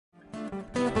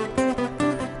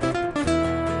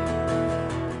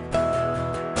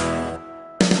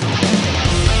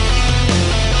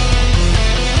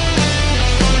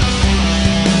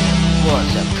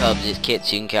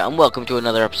Kitsune and welcome to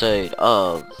another episode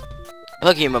of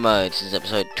PokéMMO. This is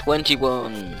episode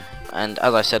 21, and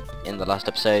as I said in the last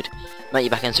episode, met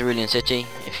you back in Cerulean City.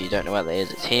 If you don't know where that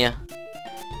is, it's here.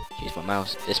 Use my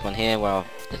mouse. This one here, where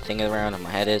the thing is around and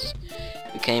my head is.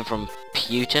 We came from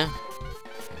Pewter,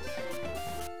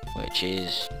 which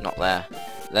is not there.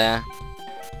 There.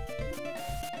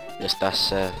 Just that's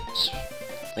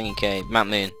thingy cave, Mount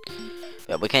Moon.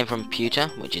 But we came from Pewter,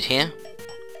 which is here.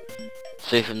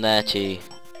 Flew from there to...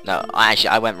 No,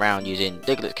 I went round using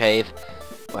Diglett's Cave,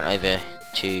 went over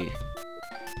to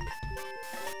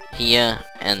here,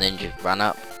 and then just ran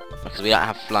up, because we don't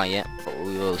have fly yet, but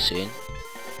we will soon.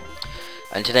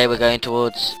 And today we're going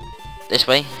towards this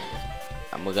way,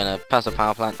 and we're going to pass the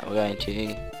power plant, and we're going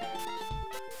to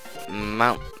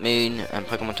Mount Moon and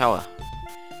Pokémon Tower.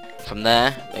 From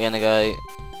there, we're going to go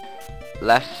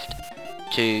left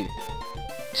to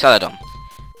Celadon,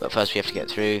 but first we have to get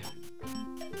through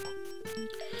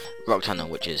Rock Tunnel,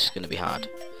 which is going to be hard.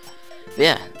 But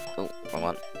yeah, oh, wrong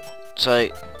one. So,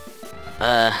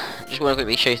 just want to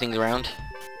quickly show you things around.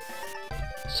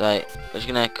 So, we're just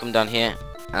going to come down here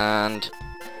and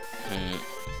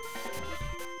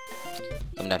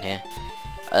come down here.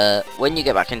 When you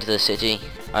get back into the city,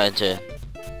 into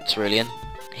Cerulean,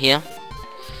 here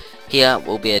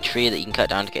will be a tree that you can cut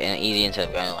down to get in easy instead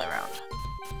of going all the way around.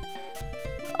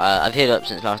 I've healed up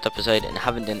since last episode and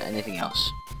haven't done anything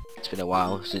else. It's been a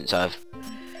while since I've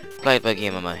played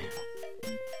PokéMMO.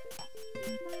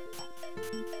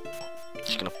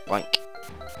 Just gonna bike.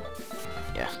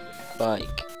 Yeah,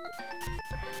 bike.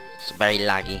 It's very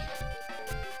laggy.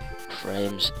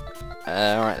 Frames.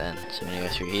 Alright then, so we're gonna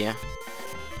go through here.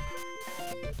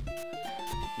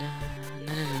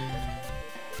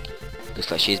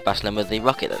 Looks like she's battling with the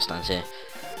rocket that stands here.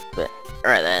 But,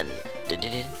 alright then.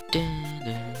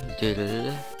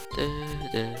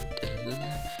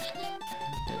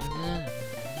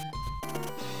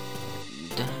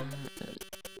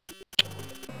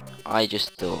 I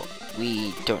just thought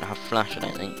we don't have flash, I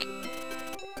don't think.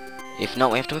 If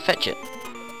not, we have to fetch it.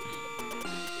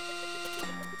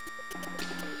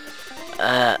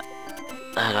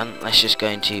 Hold on, let's just go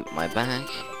into my bag.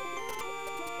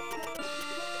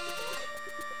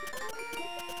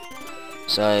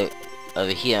 So,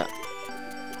 over here,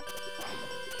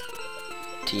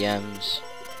 TMs.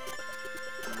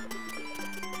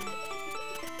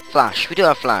 Flash, we do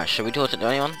have flash. Have we taught it to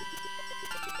anyone?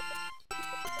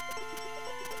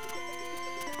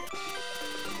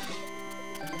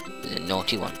 This is a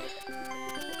naughty one.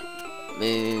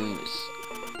 Moves.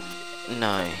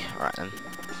 No. Alright then.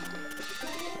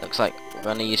 Looks like we're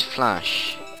gonna use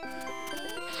flash.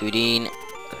 Foodine.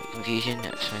 Confusion.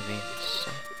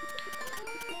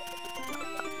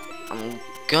 I'm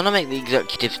gonna make the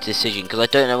executive decision because I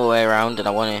don't know my way around and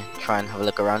I want to try and have a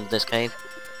look around this cave.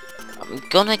 I'm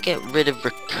gonna get rid of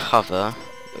recover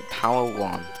with power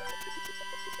 1.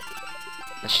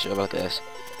 Let's have a look at this.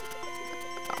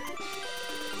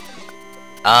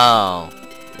 Oh,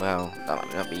 well, that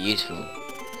might not be useful.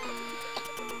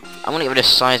 I'm gonna get rid of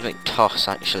seismic toss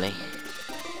actually.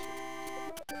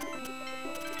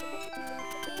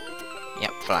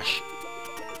 Yep, flash.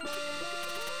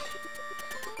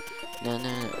 No.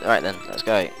 Alright then, let's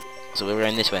go. So we're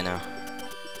going this way now.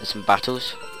 There's some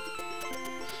battles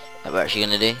that we're actually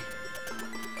gonna do.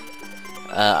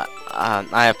 I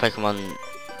have Pokemon.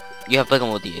 You have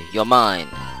Pokemon with you. You're mine.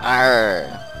 Arr.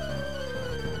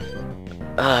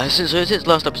 Since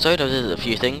last episode, I did a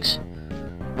few things.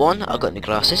 One, I got new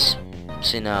glasses.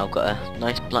 So now I've got a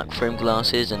nice black frame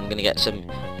glasses, and I'm gonna get some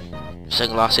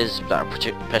sunglasses that are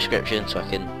prescription, so I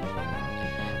can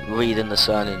read in the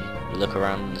sun and look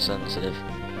around in the sun instead of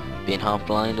being half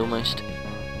blind almost.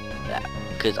 Yeah,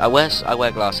 because I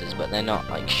wear glasses, but they're not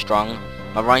like strong.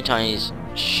 My right eye is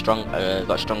strong,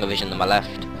 got stronger vision than my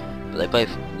left, but they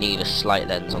both need a slight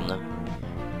lens on them.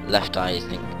 Left eye is, I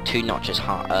think, 2 notches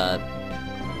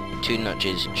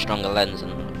stronger lens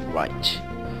than right.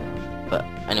 But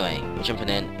anyway, we're jumping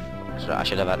in. So I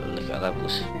should have had a look at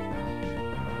levels.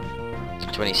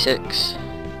 26,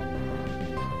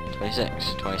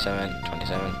 26, 27,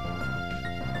 27,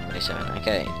 27.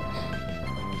 Okay.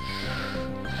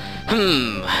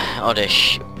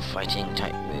 Oddish fighting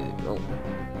type move. Oh.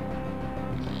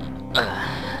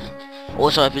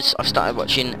 Also, I've started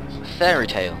watching Fairy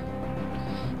Tail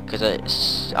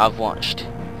because I've watched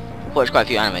quite a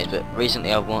few animes, but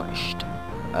recently I've watched.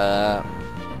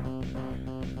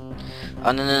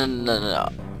 Oh no.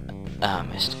 Ah,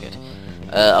 missed. Good.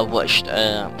 I watched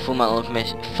Full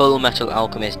Metal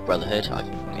Alchemist Brotherhood. I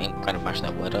kind of mashed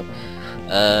that word up.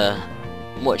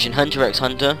 I'm watching Hunter x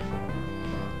Hunter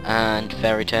and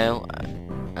Fairy Tail,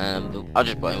 But I've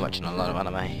just been watching a lot of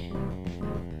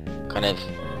anime. Kind of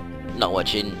not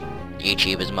watching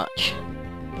YouTube as much.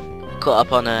 Caught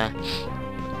up on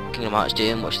Kingdom Hearts 2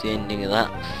 and watched the ending of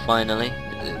that, finally.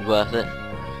 It was worth it.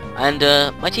 And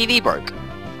my TV broke.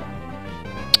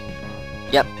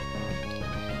 Yep.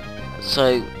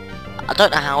 So, I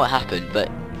don't know how it happened,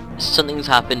 but something's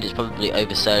happened. It's probably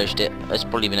oversurged it. It's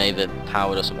probably been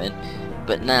overpowered or something.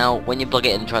 But now, when you plug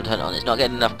it in and try to turn it on, it's not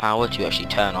getting enough power to actually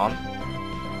turn on.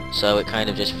 So it kind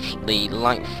of just, the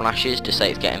light flashes to say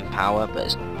it's getting power,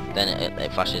 but then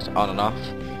it flashes on and off.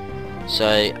 So,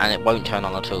 and it won't turn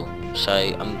on at all. So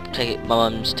I'm taking my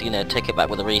mum's to take it back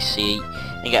with a receipt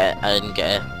and get a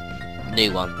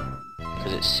new one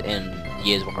because it's in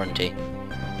year's warranty.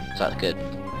 So that's good.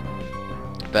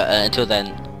 But until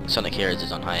then, Sonic Heroes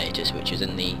is on hiatus, which is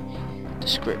in the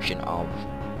description of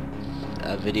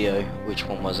a video. Which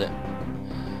one was it?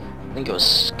 I think it was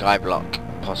Skyblock,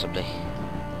 possibly.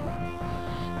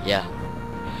 Yeah.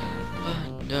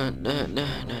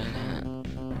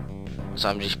 So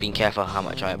I'm just being careful how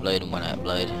much I upload and when I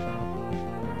upload.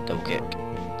 Double kick.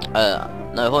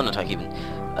 No, hold on, type even.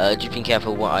 Just being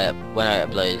careful when I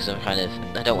upload, because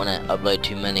I don't want to upload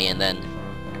too many and then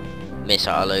miss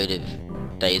out a load of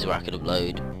days where I could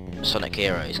upload Sonic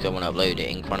Heroes, because I want to upload it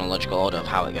in chronological order of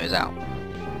how it goes out.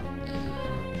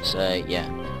 So yeah.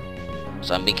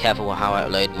 So I'm being careful with how I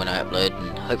upload and when I upload,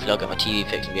 and hopefully I'll get my TV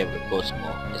fixed and be able to record some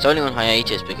more. It's only on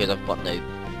hiatus because I've got no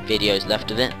videos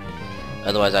left of it.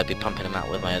 Otherwise I'd be pumping them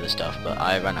out with my other stuff, but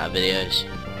I ran out of videos.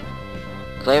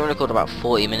 Because I only record about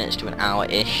 40 minutes to an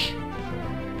hour-ish.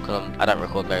 Because I don't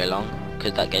record very long,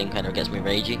 because that game kind of gets me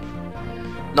ragey.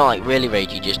 Not like really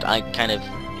ragey, just I kind of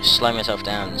slow myself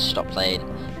down and stop playing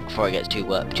before it gets too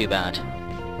bad.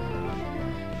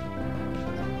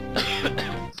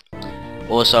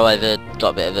 Also, I've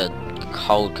got a bit of a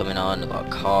cold coming on. I've got a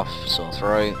cough, sore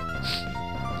throat,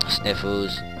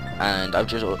 sniffles, and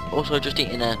I've also just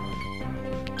eaten a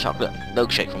chocolate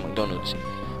milkshake from McDonald's.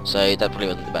 So that probably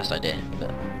wasn't the best idea,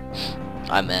 but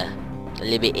I'm a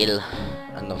little bit ill,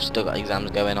 and I've still got exams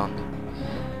going on.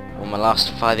 On my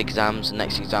last 5 exams, the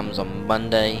next exam's on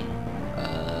Monday,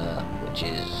 which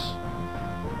is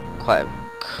quite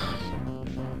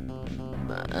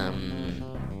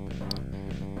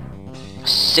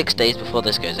 6 days before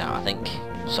this goes out, I think.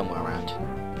 Somewhere around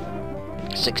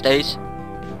 6 days.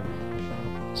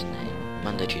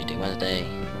 Monday, Tuesday, Wednesday,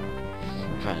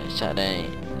 Friday, Saturday,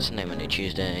 Sunday, Monday,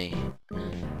 Tuesday,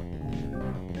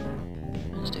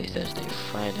 Wednesday, Thursday,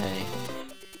 Friday.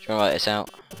 Try to write this out.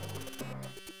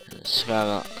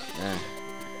 Skylock,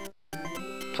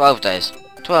 12 days.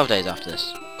 12 days after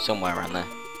this. Somewhere around there.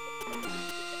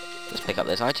 Let's pick up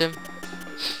this item.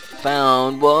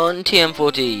 Found one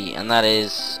TM40, and that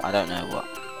is, I don't know what.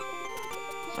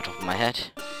 Off the top of my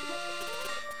head.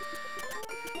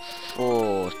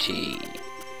 40.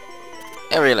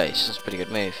 Aerial Ace, that's a pretty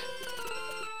good move.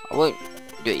 I won't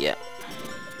do it yet.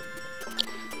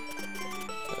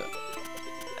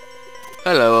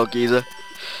 Hello, old geezer.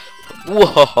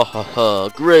 Whoa,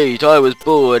 great, I was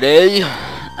bored, eh?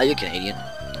 Are you Canadian?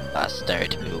 That's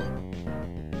stereotypical.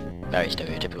 Very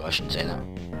stereotypical, I shouldn't say that.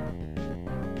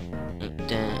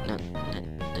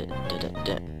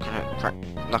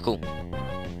 Knuckle.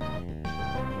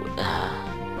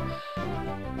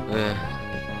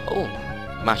 Oh,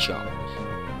 match up.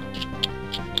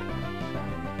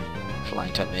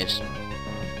 Flying type moves.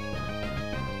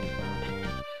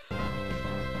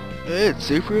 It's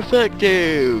super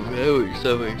effective. Oh,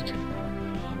 so much.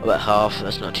 About half.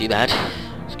 That's not too bad.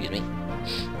 Excuse me.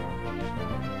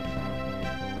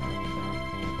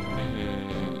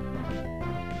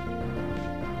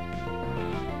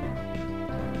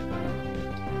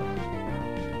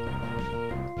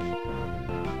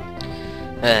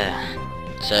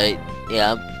 So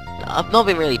yeah, I've not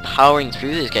been really powering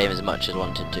through this game as much as I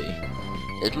wanted to.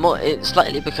 It's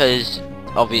slightly because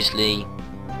obviously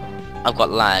I've got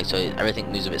lag, so everything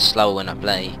moves a bit slower when I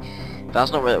play. But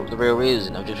that's not the real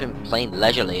reason. I've just been playing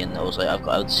leisurely, and also I've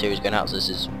got a series going out, so this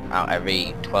is out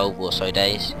every 12 or so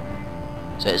days.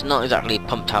 So it's not exactly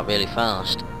pumped out really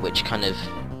fast, which kind of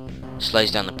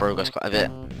slows down the progress quite a bit.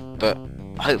 But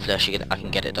hopefully I can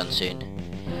get it done soon.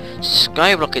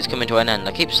 Skyblock is coming to an end.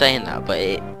 I keep saying that,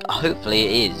 but hopefully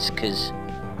it is, because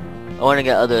I want to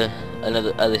get other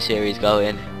series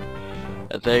going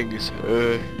and things.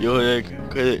 Yawning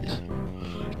because it's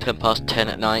 10 past 10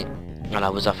 at night, and I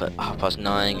was up at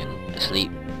 9:30 and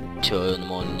asleep 2 in the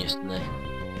morning yesterday.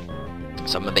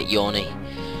 So I'm a bit yawny,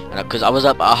 and because I was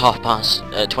up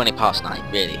at 20 past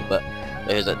 9 really, but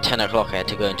it was at 10 o'clock I had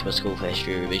to go into a school for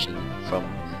history revision from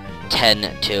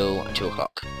 10 till 2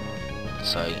 o'clock.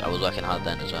 so I was working hard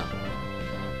then as well.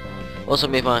 Also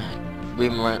made my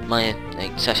room around, my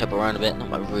setup around a bit. Not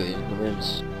my room. The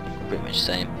room's pretty much the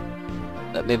same,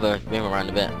 but move my room around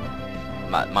a bit.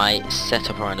 My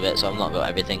setup around a bit, so I've not got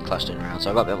everything clustered around. So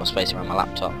I've got a bit more space around my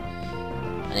laptop.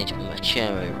 I need to move my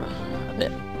chair over a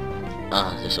bit.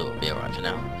 This will be alright for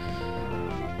now.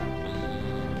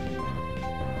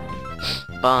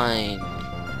 Fine.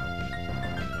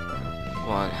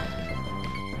 One.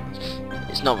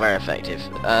 It's not very effective.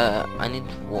 I need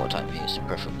water type moves,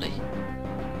 preferably.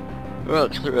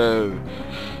 Rock throw.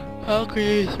 How can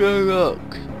you throw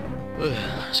rock?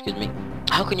 Excuse me.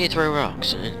 How can you throw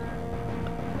rocks?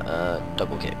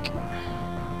 Double kick.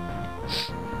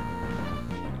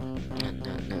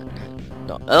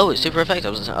 No. Oh, it's super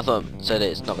effective. I thought it said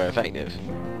it's not very effective.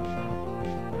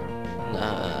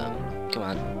 Come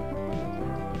on.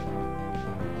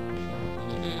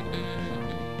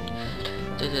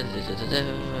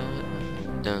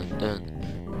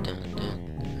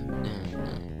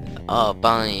 Oh,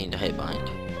 bind. I hate bind.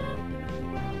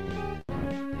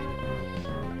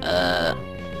 That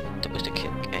was the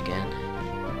kick again.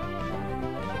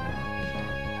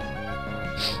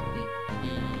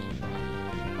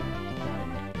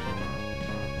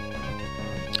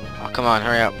 Oh, come on,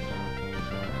 hurry up.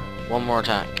 One more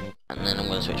attack, and then I'm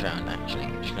gonna switch around. Actually,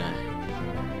 I'm just gonna.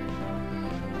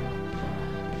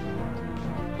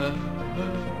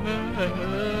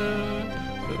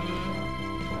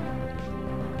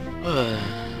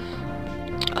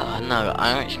 No,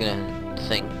 I'm actually gonna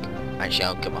think. Actually,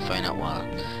 I'll get my phone out while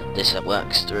this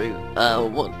works through.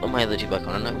 What are my other two Pokemon?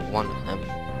 I know one of them.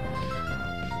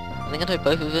 I think I know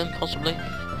both of them, possibly.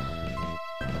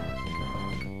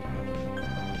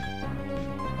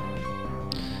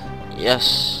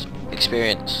 Yes,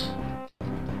 experience.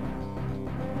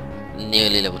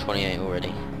 Nearly level 28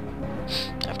 already.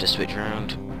 I have to switch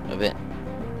around a bit.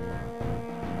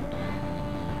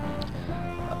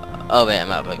 Oh wait,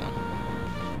 I'm out of Pokemon.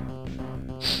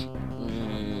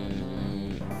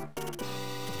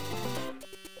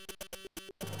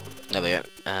 There we go.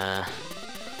 I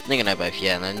think I know both,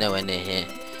 yeah, and they're nowhere near here.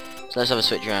 So let's have a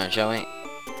switch around, shall we?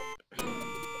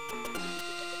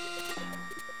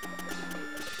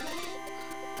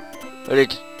 I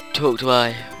need to talk to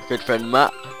my good friend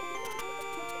Matt.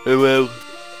 Who will...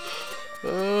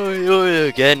 Oh,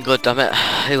 again, god damn it.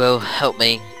 Who will help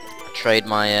me trade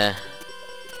my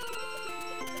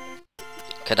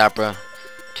Kadabra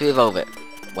to evolve it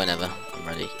whenever I'm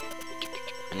ready.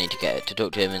 I need to get it to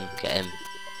talk to him and get him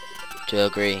to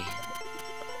agree.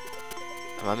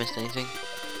 Have I missed anything?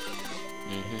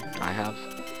 I have.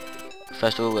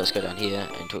 First of all, let's go down here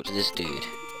and talk to this dude.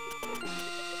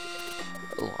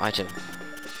 Oh, item.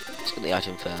 Let's get the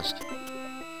item first.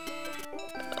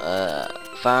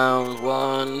 Found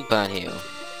one burn heal.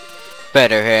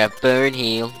 Better have burn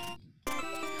heal.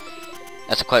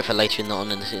 That's a quote for later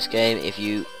on in this game. If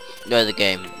you know the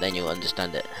game, then you'll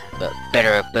understand it. But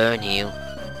better have burn heal.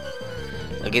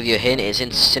 I'll give you a hint, it's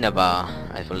in Cinnabar,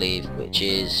 I believe, which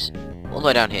is all the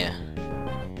way down here.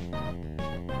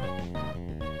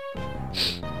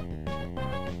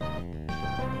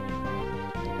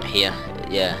 Here,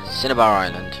 yeah, Cinnabar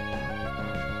Island.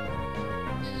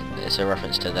 It's a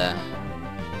reference to there.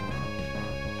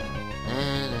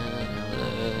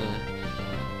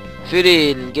 Fit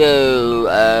in,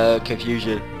 go,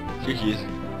 confusion.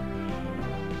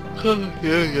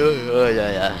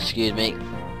 Yeah, excuse me.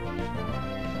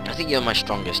 I think you're my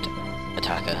strongest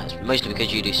attacker, mostly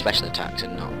because you do special attacks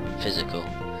and not physical.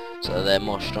 So they're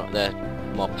more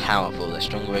powerful. They're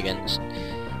stronger against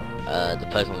the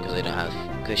Pokemon because they don't have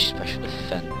good special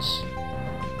defense.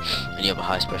 And you have a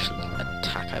high special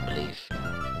attack, I believe.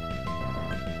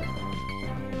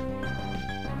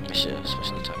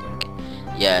 Special attack.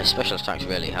 Yeah, special attack's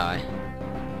really high.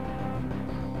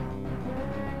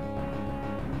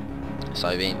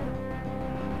 Psybeam.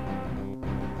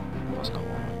 That's not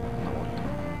one.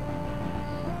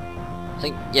 I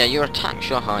think, yeah, your attack's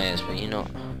your highest, but you're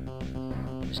not.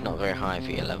 It's not very high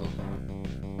for your level.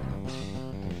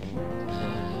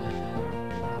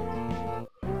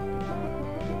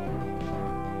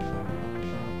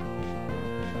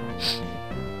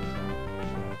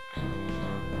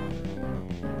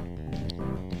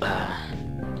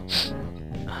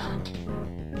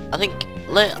 I think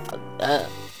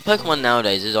Pokemon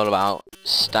nowadays is all about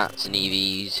stats and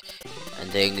EVs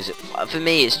and things. For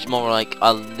me, it's more like,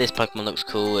 this Pokemon looks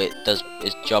cool, it does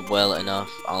its job well enough,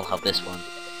 I'll have this one.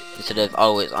 Instead of,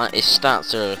 oh, its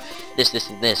stats are this,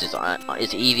 and this. It's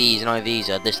EVs and IVs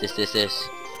are this.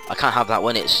 I can't have that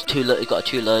when it's too low. It got a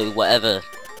too low whatever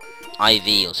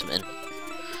IV or something.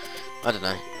 I don't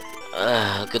know.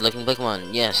 Good looking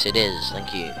Pokemon. Yes, it is.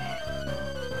 Thank you.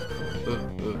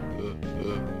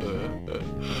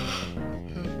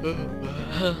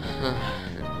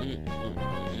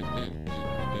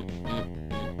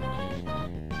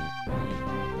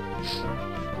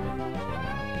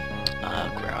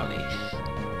 Growly.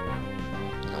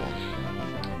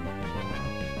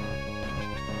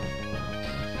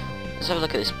 Let's have a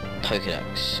look at this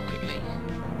Pokédex quickly.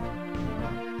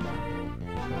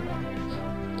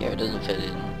 Yeah, it doesn't fill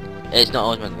in. It's not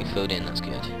automatically filled in, that's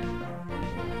good.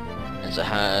 And so it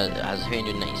has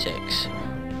 386.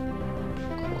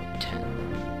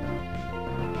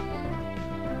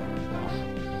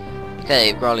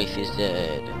 Okay, Growlithe is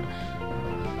dead.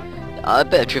 A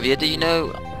bit of trivia, did you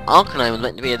know Arcanine was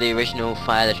meant to be the original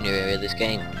fire legendary area of this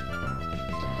game?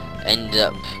 Ended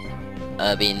up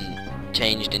being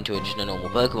changed into just a normal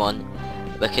Pokemon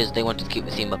because they wanted to keep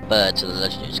the theme of birds to the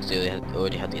legendaries because they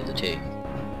already had the other two.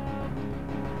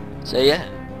 So yeah,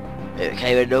 it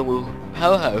became a normal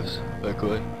powerhouse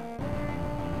Pokemon.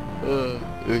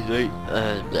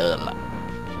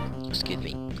 Excuse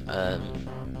me.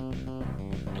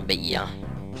 But yeah.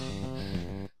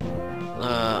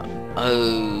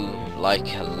 Oh, like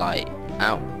a light.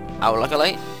 Out like a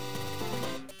light?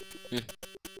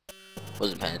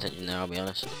 Wasn't paying attention there, I'll be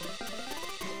honest.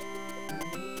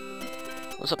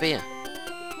 What's up here?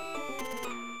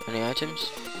 Any items?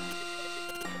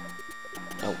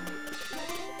 Oh.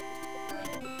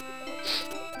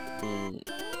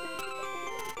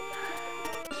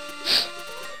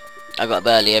 I got up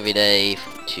early every day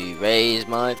to raise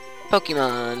my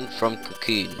Pokemon from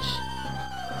cocoons.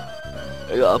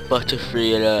 I got a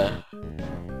Butterfree and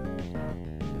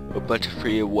a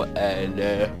Butterfree and what and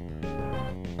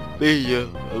video.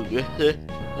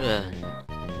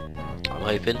 I'm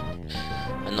hoping,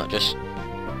 and not just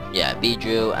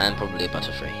Beedrill and probably a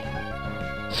Butterfree.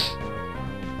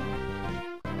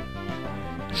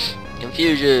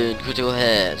 Confusion, critical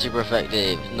hit, super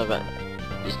effective.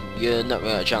 You're not going to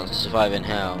have a chance to survive in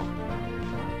hell.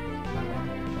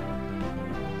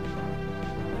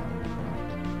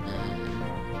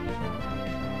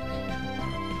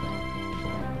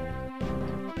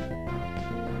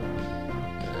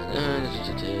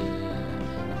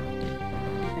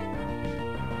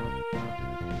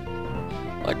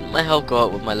 Why didn't my health go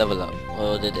up with my level up?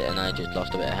 Or did it and I just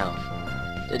lost a bit of health?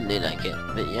 Didn't look like it,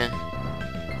 but yeah.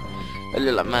 It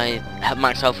looked like my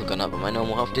max health had gone up, but my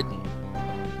normal health didn't.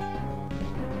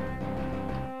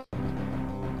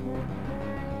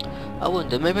 I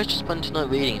wonder, maybe I should spend tonight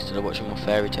reading instead of watching more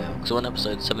fairy tale, because I'm on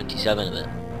episode 77 of it.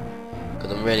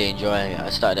 Because I'm really enjoying it. I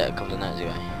started it a couple of nights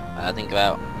ago. I think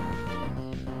about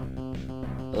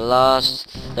last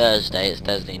Thursday, it's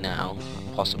Thursday now,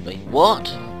 possibly. What?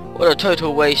 What a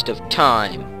total waste of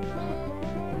time.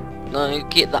 No,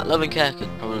 get that loving care could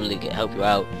probably help you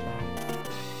out.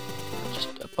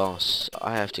 Just a boss.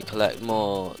 I have to collect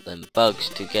more than bugs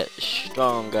to get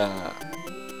stronger.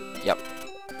 Yep.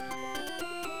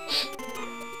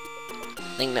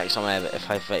 I think next time if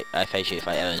I face you, if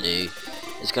I ever do,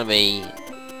 it's gonna be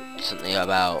something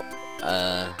about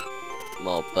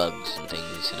more bugs and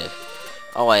things instead of.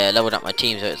 Oh, I leveled up my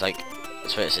team so it's like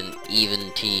it's an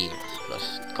even team.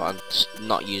 I'm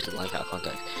not using like out of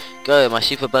context. Go, my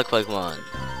super bug Pokemon.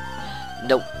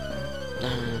 Nope.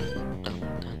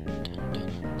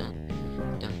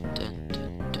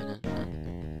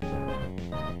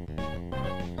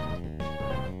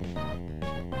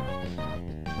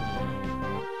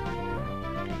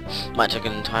 Might take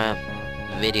an entire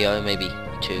video, maybe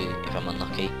two if I'm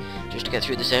unlucky, just to get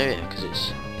through this area because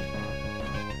it's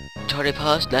entirely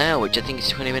past now, which I think is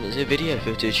 20 minutes of video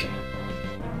footage.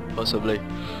 Possibly.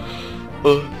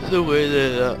 Oh, somewhere there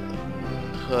that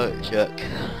can't check.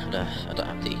 No, I don't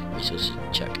have the resources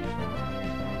to check.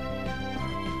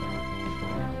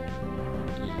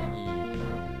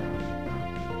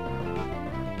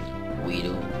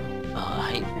 Weedle. Oh,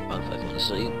 I hate bug Pokemon, it's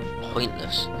so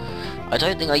pointless. I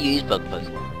don't think I use bug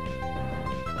Pokemon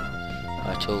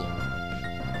at all.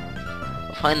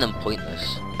 I find them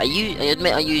pointless. I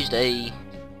admit I used a